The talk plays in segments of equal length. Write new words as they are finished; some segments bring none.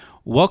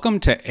Welcome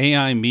to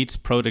AI Meets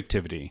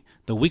Productivity,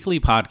 the weekly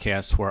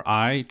podcast where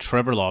I,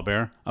 Trevor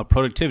Lawbear, a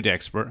productivity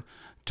expert,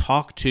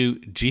 talk to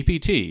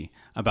GPT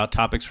about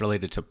topics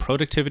related to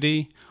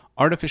productivity,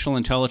 artificial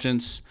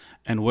intelligence,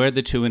 and where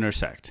the two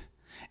intersect.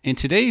 In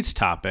today's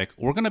topic,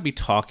 we're going to be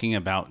talking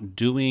about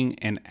doing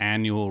an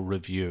annual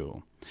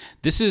review.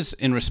 This is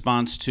in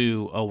response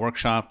to a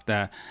workshop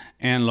that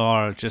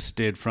Anne-Laure just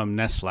did from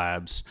Nest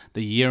Labs,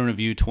 the Year in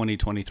Review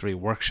 2023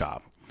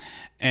 workshop.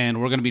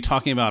 And we're going to be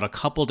talking about a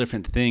couple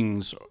different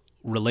things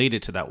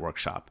related to that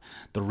workshop.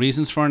 The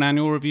reasons for an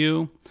annual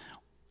review,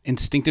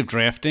 instinctive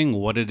drafting,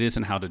 what it is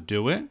and how to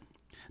do it,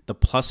 the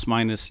plus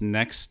minus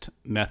next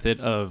method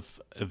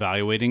of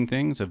evaluating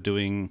things, of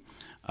doing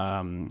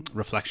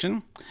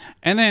reflection,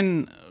 and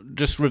then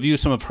just review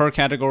some of her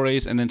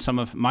categories and then some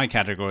of my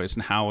categories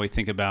and how I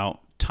think about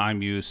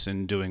time use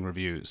and doing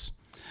reviews.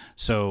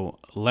 So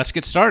let's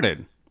get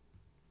started.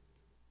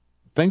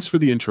 Thanks for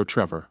the intro,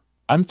 Trevor.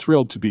 I'm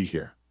thrilled to be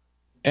here.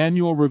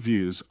 Annual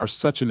reviews are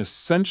such an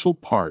essential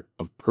part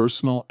of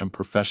personal and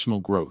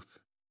professional growth.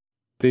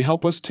 They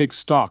help us take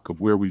stock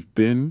of where we've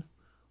been,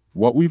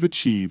 what we've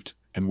achieved,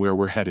 and where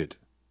we're headed.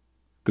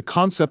 The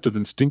concept of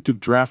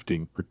instinctive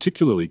drafting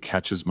particularly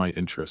catches my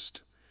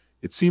interest.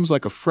 It seems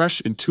like a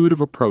fresh,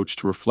 intuitive approach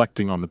to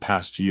reflecting on the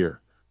past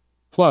year.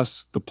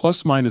 Plus, the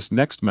plus-minus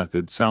next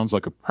method sounds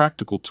like a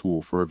practical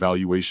tool for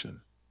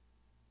evaluation.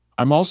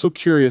 I'm also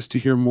curious to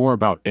hear more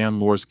about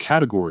Anne-Laure's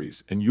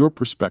categories and your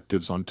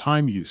perspectives on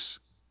time use.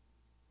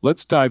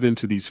 Let's dive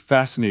into these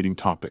fascinating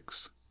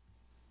topics.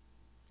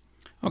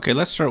 Okay,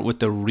 let's start with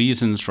the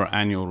reasons for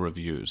annual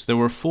reviews. There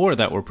were 4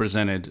 that were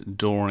presented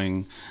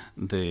during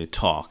the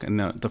talk. And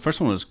the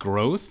first one was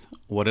growth.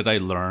 What did I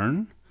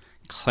learn?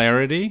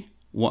 Clarity.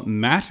 What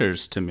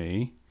matters to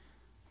me?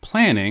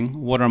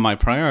 Planning. What are my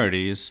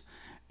priorities?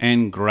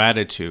 And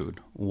gratitude.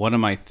 What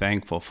am I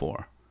thankful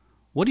for?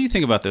 What do you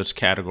think about those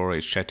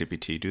categories,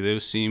 ChatGPT? Do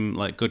those seem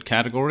like good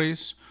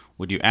categories?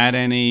 Would you add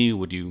any?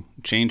 Would you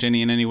change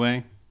any in any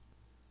way?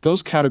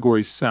 Those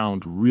categories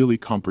sound really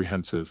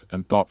comprehensive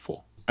and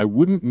thoughtful. I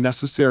wouldn't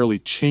necessarily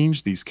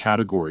change these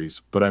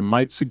categories, but I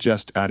might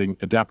suggest adding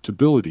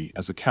adaptability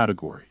as a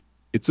category.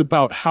 It's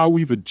about how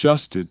we've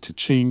adjusted to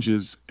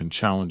changes and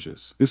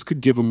challenges. This could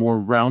give a more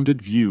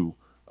rounded view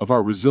of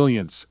our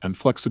resilience and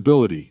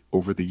flexibility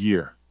over the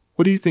year.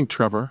 What do you think,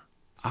 Trevor?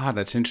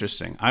 That's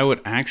interesting. I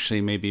would actually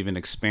maybe even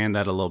expand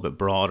that a little bit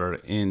broader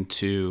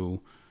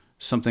into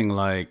something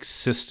like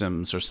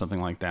systems or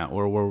something like that,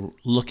 where we're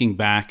looking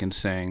back and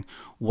saying,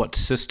 what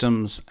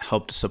systems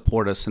helped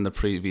support us in the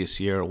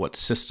previous year? What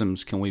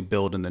systems can we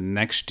build in the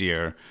next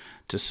year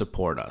to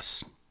support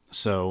us?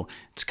 So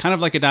it's kind of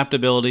like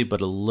adaptability,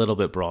 but a little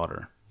bit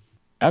broader.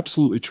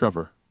 Absolutely,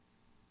 Trevor.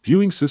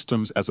 Viewing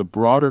systems as a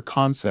broader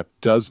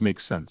concept does make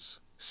sense.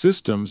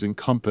 Systems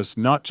encompass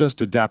not just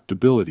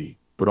adaptability,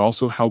 but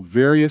also how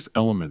various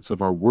elements of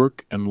our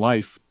work and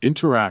life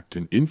interact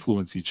and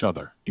influence each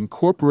other.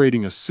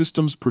 Incorporating a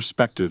systems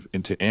perspective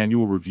into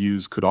annual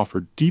reviews could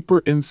offer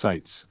deeper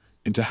insights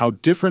into how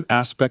different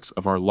aspects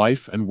of our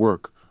life and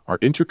work are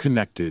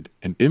interconnected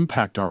and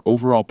impact our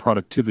overall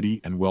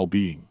productivity and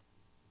well-being.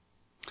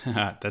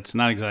 That's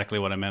not exactly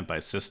what I meant by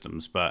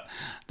systems, but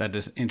that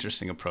is an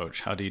interesting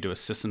approach. How do you do a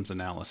systems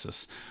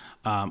analysis?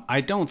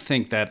 I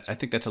think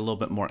that's a little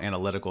bit more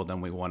analytical than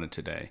we wanted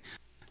today.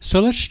 So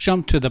let's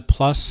jump to the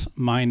plus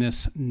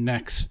minus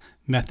next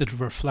method of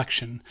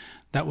reflection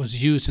that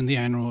was used in the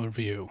annual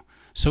review.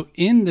 So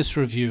in this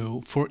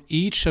review, for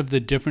each of the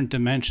different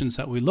dimensions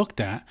that we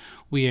looked at,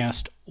 we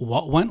asked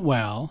what went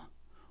well,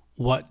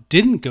 what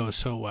didn't go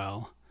so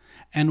well,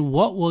 and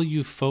what will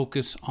you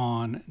focus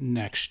on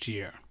next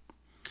year?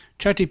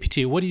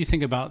 ChatGPT, what do you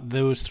think about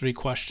those 3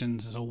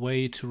 questions as a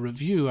way to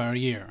review our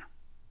year?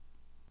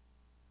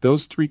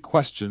 Those 3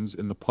 questions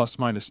in the plus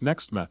minus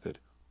next method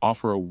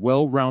offer a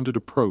well-rounded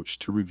approach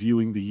to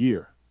reviewing the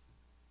year.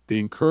 They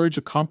encourage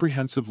a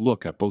comprehensive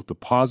look at both the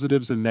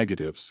positives and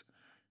negatives,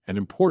 and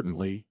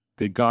importantly,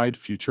 they guide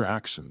future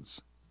actions.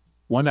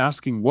 One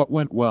asking what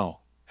went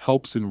well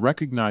helps in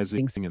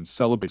recognizing and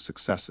celebrating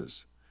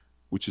successes,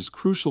 which is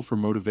crucial for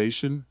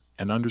motivation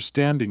and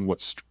understanding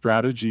what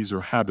strategies or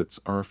habits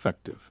are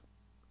effective.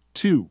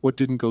 2, what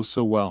didn't go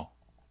so well,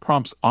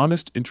 prompts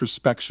honest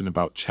introspection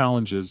about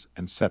challenges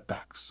and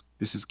setbacks.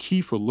 This is key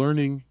for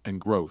learning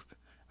and growth,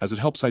 as it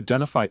helps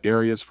identify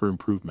areas for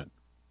improvement.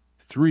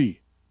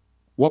 3,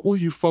 what will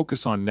you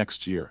focus on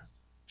next year?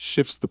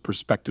 Shifts the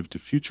perspective to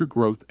future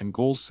growth and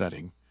goal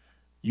setting,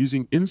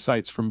 using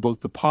insights from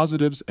both the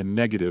positives and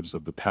negatives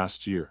of the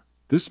past year.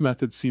 This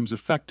method seems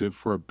effective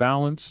for a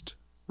balanced,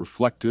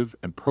 reflective,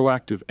 and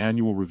proactive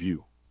annual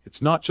review.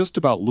 It's not just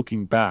about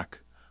looking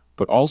back,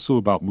 but also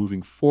about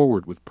moving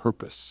forward with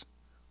purpose.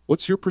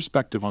 What's your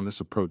perspective on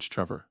this approach,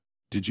 Trevor?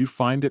 Did you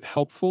find it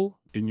helpful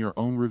in your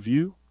own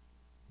review?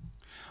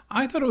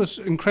 I thought it was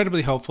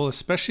incredibly helpful,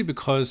 especially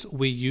because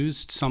we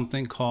used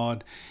something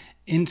called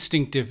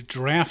instinctive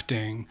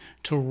drafting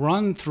to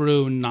run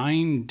through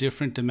 9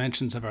 different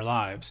dimensions of our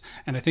lives.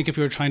 And I think if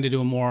you were trying to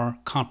do a more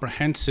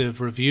comprehensive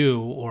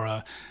review or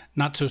a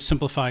not so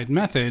simplified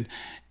method,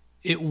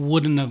 it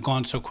wouldn't have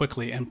gone so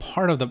quickly. And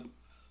part of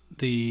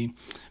the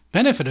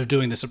benefit of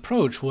doing this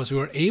approach was we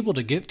were able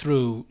to get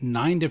through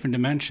 9 different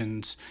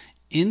dimensions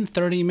in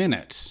 30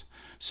 minutes.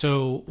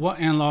 So what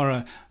Anne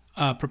Laura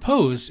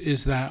proposed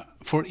is that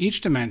for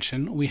each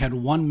dimension, we had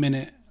 1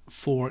 minute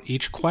for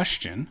each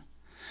question.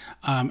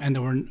 And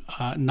there were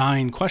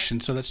 9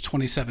 questions, so that's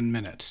 27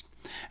 minutes.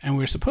 And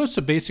we're supposed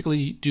to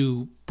basically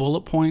do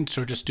bullet points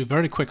or just do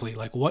very quickly,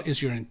 like what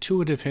is your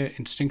intuitive hit,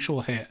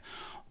 instinctual hit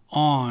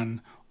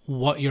on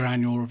what your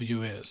annual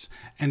review is.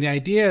 And the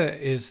idea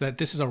is that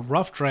this is a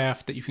rough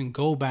draft that you can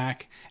go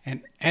back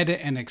and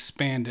edit and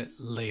expand it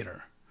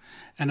later.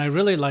 And I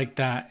really like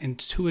that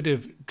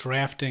intuitive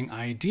drafting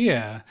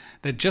idea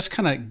that just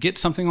kind of get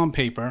something on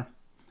paper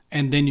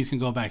and then you can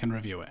go back and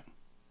review it.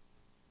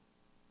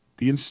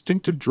 The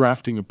instinctive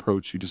drafting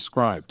approach you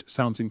described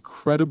sounds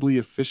incredibly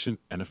efficient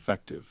and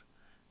effective,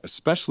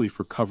 especially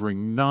for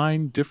covering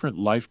 9 different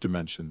life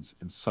dimensions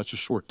in such a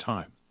short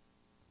time.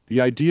 The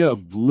idea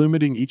of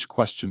limiting each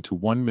question to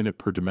 1 minute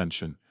per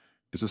dimension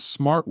is a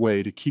smart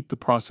way to keep the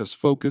process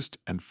focused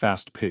and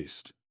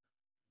fast-paced.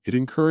 It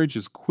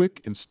encourages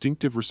quick,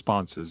 instinctive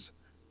responses,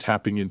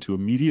 tapping into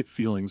immediate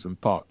feelings and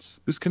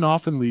thoughts. This can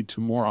often lead to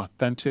more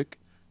authentic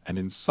and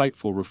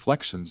insightful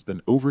reflections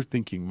than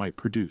overthinking might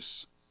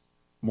produce.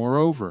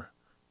 Moreover,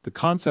 the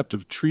concept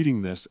of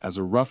treating this as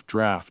a rough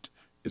draft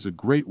is a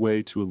great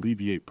way to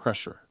alleviate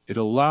pressure. It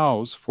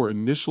allows for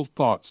initial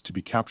thoughts to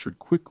be captured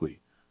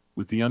quickly,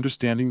 with the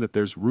understanding that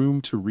there's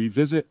room to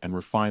revisit and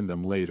refine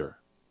them later.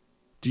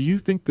 Do you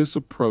think this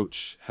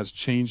approach has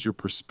changed your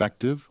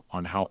perspective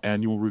on how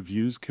annual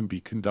reviews can be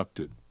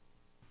conducted?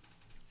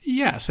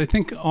 Yes, I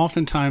think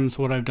oftentimes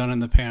what I've done in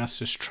the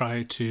past is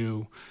try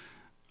to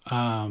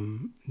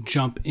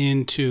jump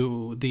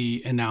into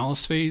the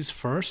analysis phase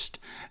first,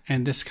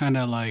 and this kind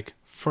of like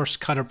first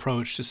cut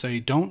approach to say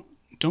don't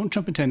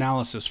jump into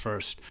analysis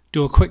first.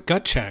 Do a quick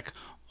gut check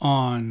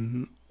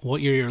on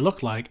what your year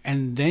looked like,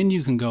 and then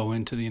you can go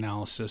into the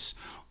analysis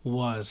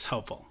was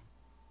helpful.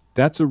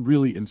 That's a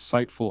really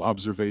insightful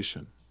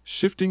observation.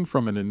 Shifting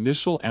from an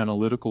initial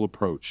analytical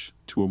approach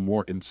to a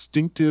more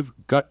instinctive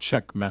gut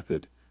check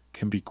method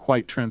can be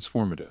quite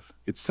transformative.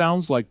 It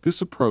sounds like this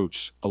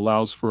approach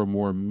allows for a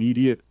more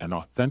immediate and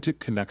authentic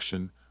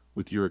connection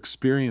with your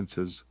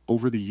experiences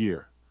over the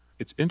year.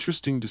 It's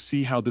interesting to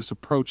see how this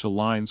approach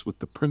aligns with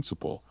the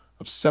principle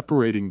of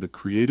separating the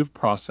creative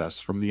process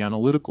from the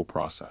analytical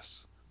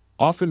process,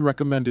 often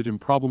recommended in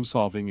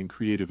problem-solving and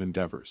creative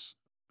endeavors.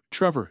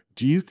 Trevor,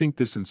 do you think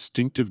this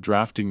instinctive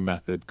drafting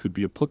method could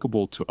be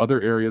applicable to other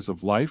areas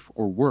of life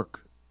or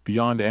work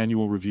beyond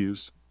annual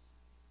reviews?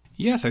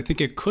 Yes, I think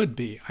it could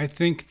be. I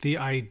think the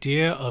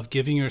idea of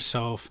giving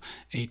yourself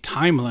a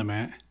time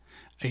limit,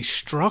 a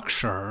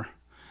structure,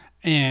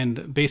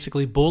 and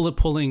basically bullet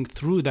pulling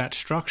through that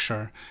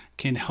structure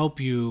can help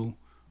you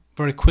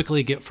very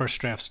quickly get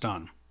first drafts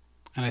done.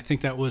 And I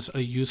think that was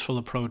a useful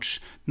approach,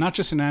 not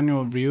just in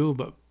annual review,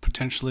 but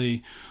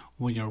potentially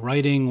when you're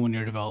writing, when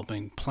you're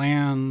developing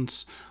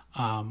plans,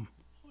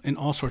 in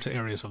all sorts of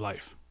areas of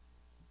life.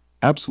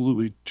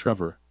 Absolutely,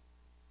 Trevor.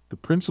 The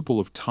principle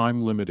of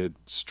time-limited,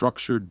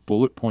 structured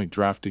bullet point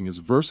drafting is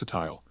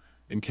versatile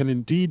and can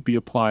indeed be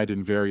applied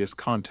in various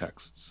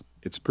contexts.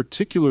 It's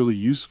particularly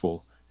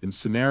useful in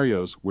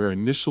scenarios where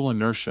initial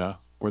inertia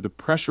or the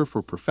pressure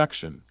for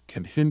perfection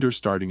can hinder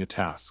starting a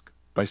task.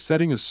 By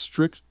setting a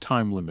strict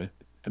time limit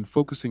and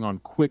focusing on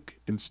quick,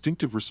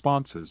 instinctive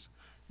responses,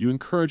 you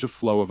encourage a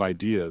flow of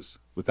ideas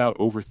without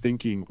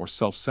overthinking or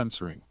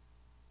self-censoring.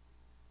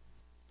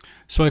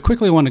 So I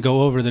quickly want to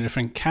go over the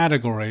different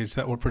categories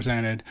that were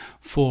presented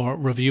for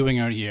reviewing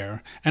our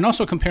year and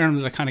also compare them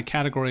to the kind of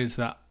categories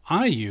that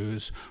I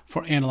use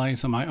for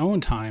analyzing my own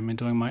time and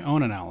doing my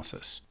own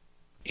analysis.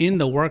 In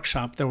the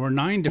workshop, there were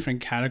 9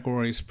 different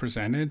categories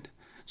presented.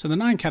 So the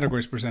 9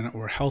 categories presented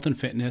were health and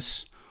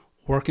fitness,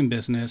 work and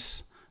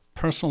business,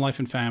 personal life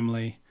and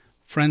family,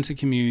 friends and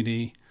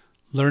community,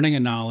 learning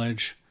and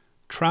knowledge,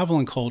 travel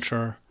and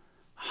culture,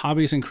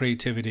 hobbies and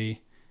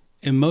creativity,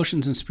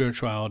 emotions and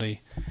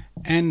spirituality,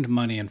 and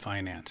money and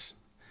finance.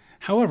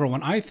 However,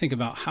 when I think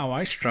about how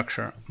I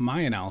structure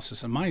my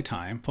analysis of my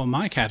time, well,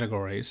 my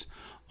categories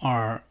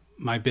are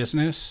my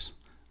business,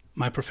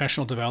 my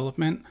professional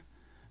development,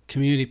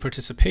 community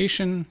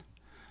participation,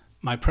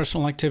 my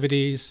personal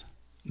activities,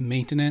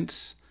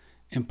 maintenance,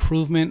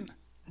 improvement,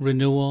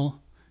 renewal,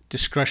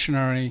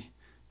 discretionary,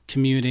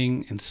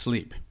 commuting, and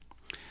sleep.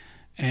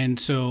 And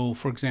so,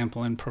 for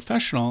example, in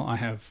professional, I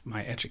have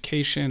my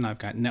education, I've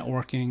got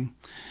networking.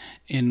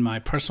 In my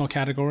personal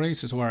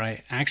categories is where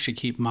I actually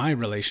keep my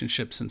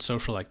relationships and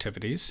social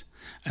activities,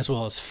 as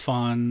well as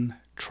fun,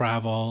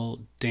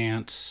 travel,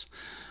 dance,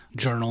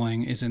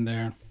 journaling is in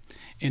there.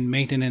 In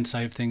maintenance,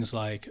 I have things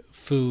like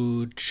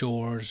food,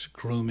 chores,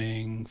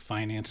 grooming,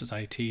 finances,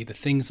 IT, the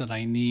things that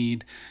I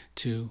need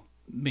to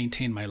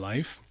maintain my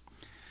life.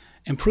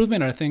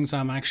 Improvement are things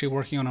I'm actually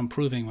working on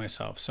improving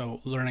myself.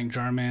 So learning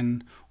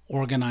German,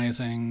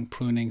 organizing,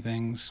 pruning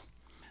things.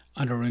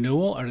 Under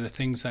renewal are the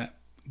things that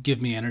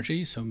give me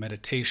energy, so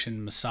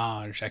meditation,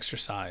 massage,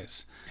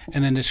 exercise.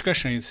 And then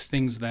discretionary is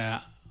things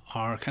that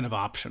are kind of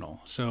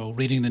optional. So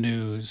reading the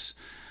news,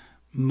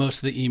 most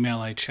of the email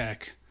I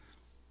check,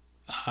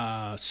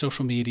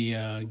 social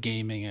media,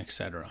 gaming,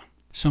 etc.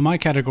 So my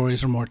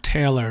categories are more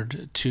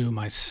tailored to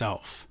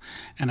myself.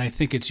 And I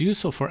think it's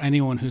useful for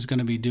anyone who's going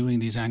to be doing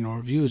these annual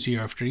reviews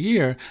year after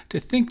year to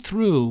think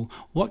through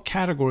what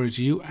categories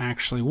you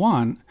actually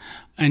want,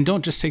 and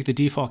don't just take the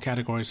default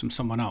categories from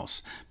someone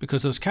else,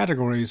 because those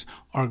categories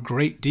are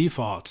great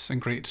defaults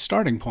and great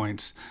starting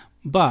points,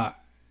 but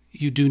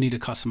you do need to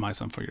customize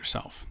them for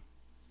yourself.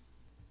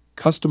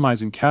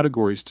 Customizing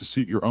categories to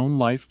suit your own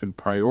life and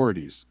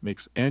priorities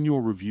makes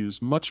annual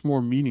reviews much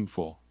more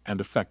meaningful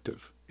and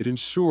effective. It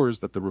ensures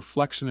that the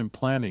reflection and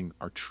planning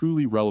are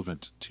truly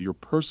relevant to your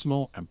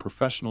personal and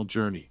professional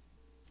journey.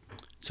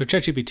 So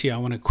ChatGPT, I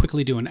want to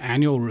quickly do an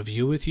annual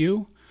review with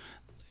you.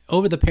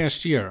 Over the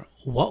past year,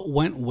 what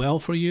went well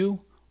for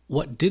you?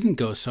 What didn't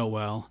go so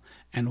well?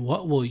 And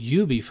what will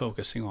you be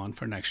focusing on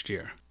for next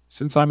year?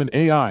 Since I'm an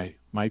AI,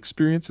 my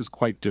experience is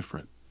quite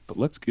different, but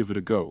let's give it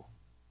a go.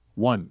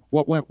 1.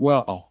 What went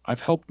well?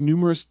 I've helped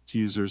numerous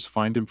users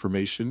find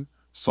information,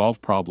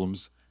 solve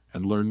problems,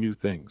 and learn new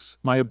things.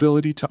 My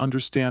ability to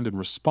understand and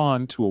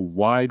respond to a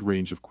wide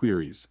range of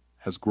queries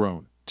has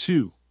grown.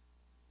 2.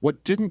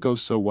 What didn't go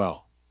so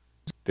well?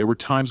 There were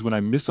times when I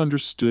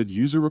misunderstood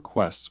user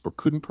requests or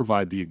couldn't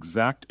provide the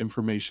exact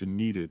information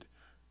needed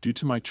due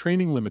to my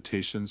training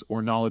limitations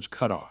or knowledge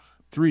cutoff.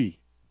 3.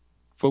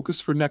 Focus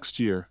for next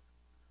year.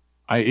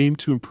 I aim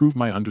to improve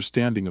my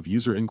understanding of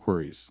user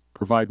inquiries,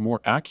 provide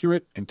more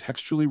accurate and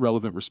textually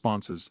relevant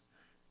responses,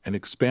 and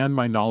expand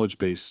my knowledge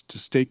base to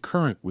stay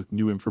current with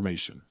new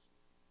information.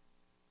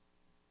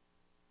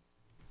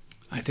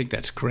 I think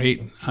that's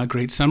great. A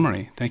great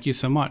summary. Thank you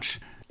so much.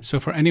 So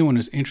for anyone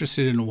who's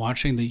interested in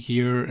watching the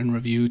Year in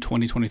Review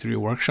 2023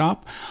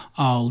 workshop,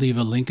 I'll leave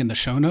a link in the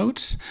show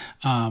notes.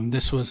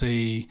 This was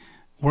a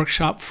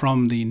workshop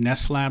from the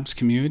Nest Labs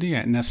community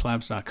at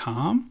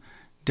nestlabs.com.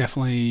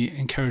 Definitely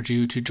encourage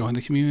you to join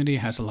the community. It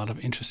has a lot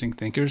of interesting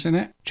thinkers in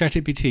it.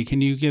 ChatGPT,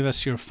 can you give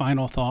us your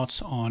final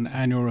thoughts on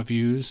annual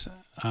reviews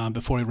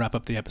before we wrap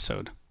up the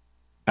episode?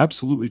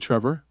 Absolutely,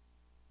 Trevor.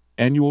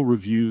 Annual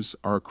reviews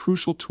are a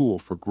crucial tool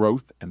for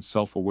growth and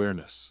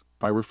self-awareness.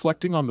 By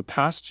reflecting on the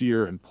past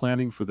year and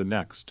planning for the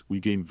next, we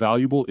gain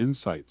valuable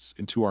insights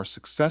into our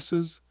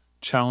successes,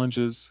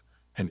 challenges,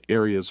 and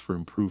areas for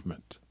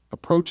improvement.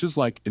 Approaches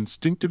like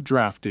instinctive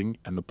drafting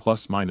and the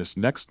plus-minus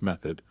next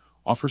method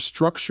offer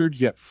structured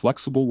yet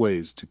flexible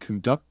ways to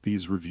conduct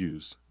these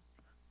reviews.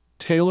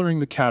 Tailoring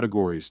the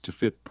categories to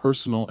fit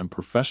personal and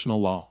professional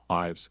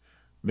lives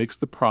makes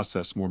the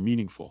process more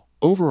meaningful.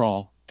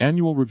 Overall,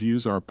 annual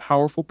reviews are a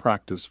powerful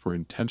practice for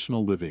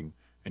intentional living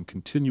and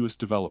continuous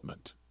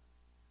development.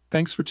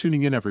 Thanks for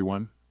tuning in,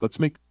 everyone. Let's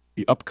make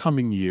the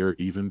upcoming year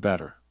even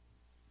better.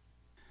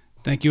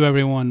 Thank you,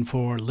 everyone,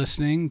 for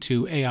listening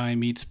to AI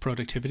Meets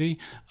Productivity,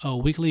 a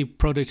weekly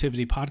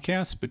productivity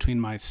podcast between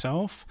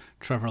myself,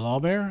 Trevor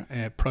Lawbear,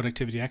 a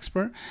productivity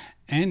expert,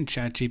 and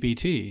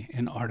ChatGPT,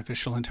 an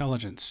artificial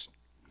intelligence.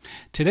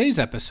 Today's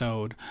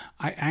episode,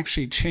 I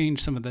actually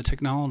changed some of the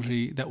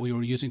technology that we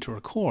were using to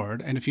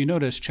record, and if you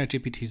notice,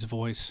 ChatGPT's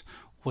voice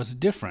was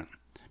different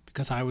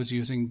because I was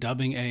using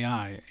Dubbing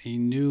AI, a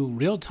new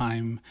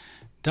real-time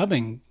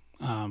dubbing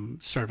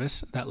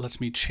service that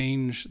lets me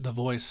change the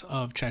voice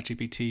of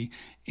ChatGPT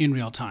in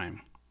real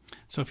time.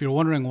 So if you're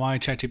wondering why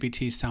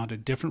ChatGPT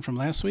sounded different from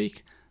last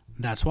week,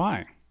 that's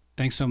why.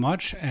 Thanks so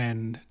much,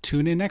 and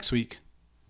tune in next week.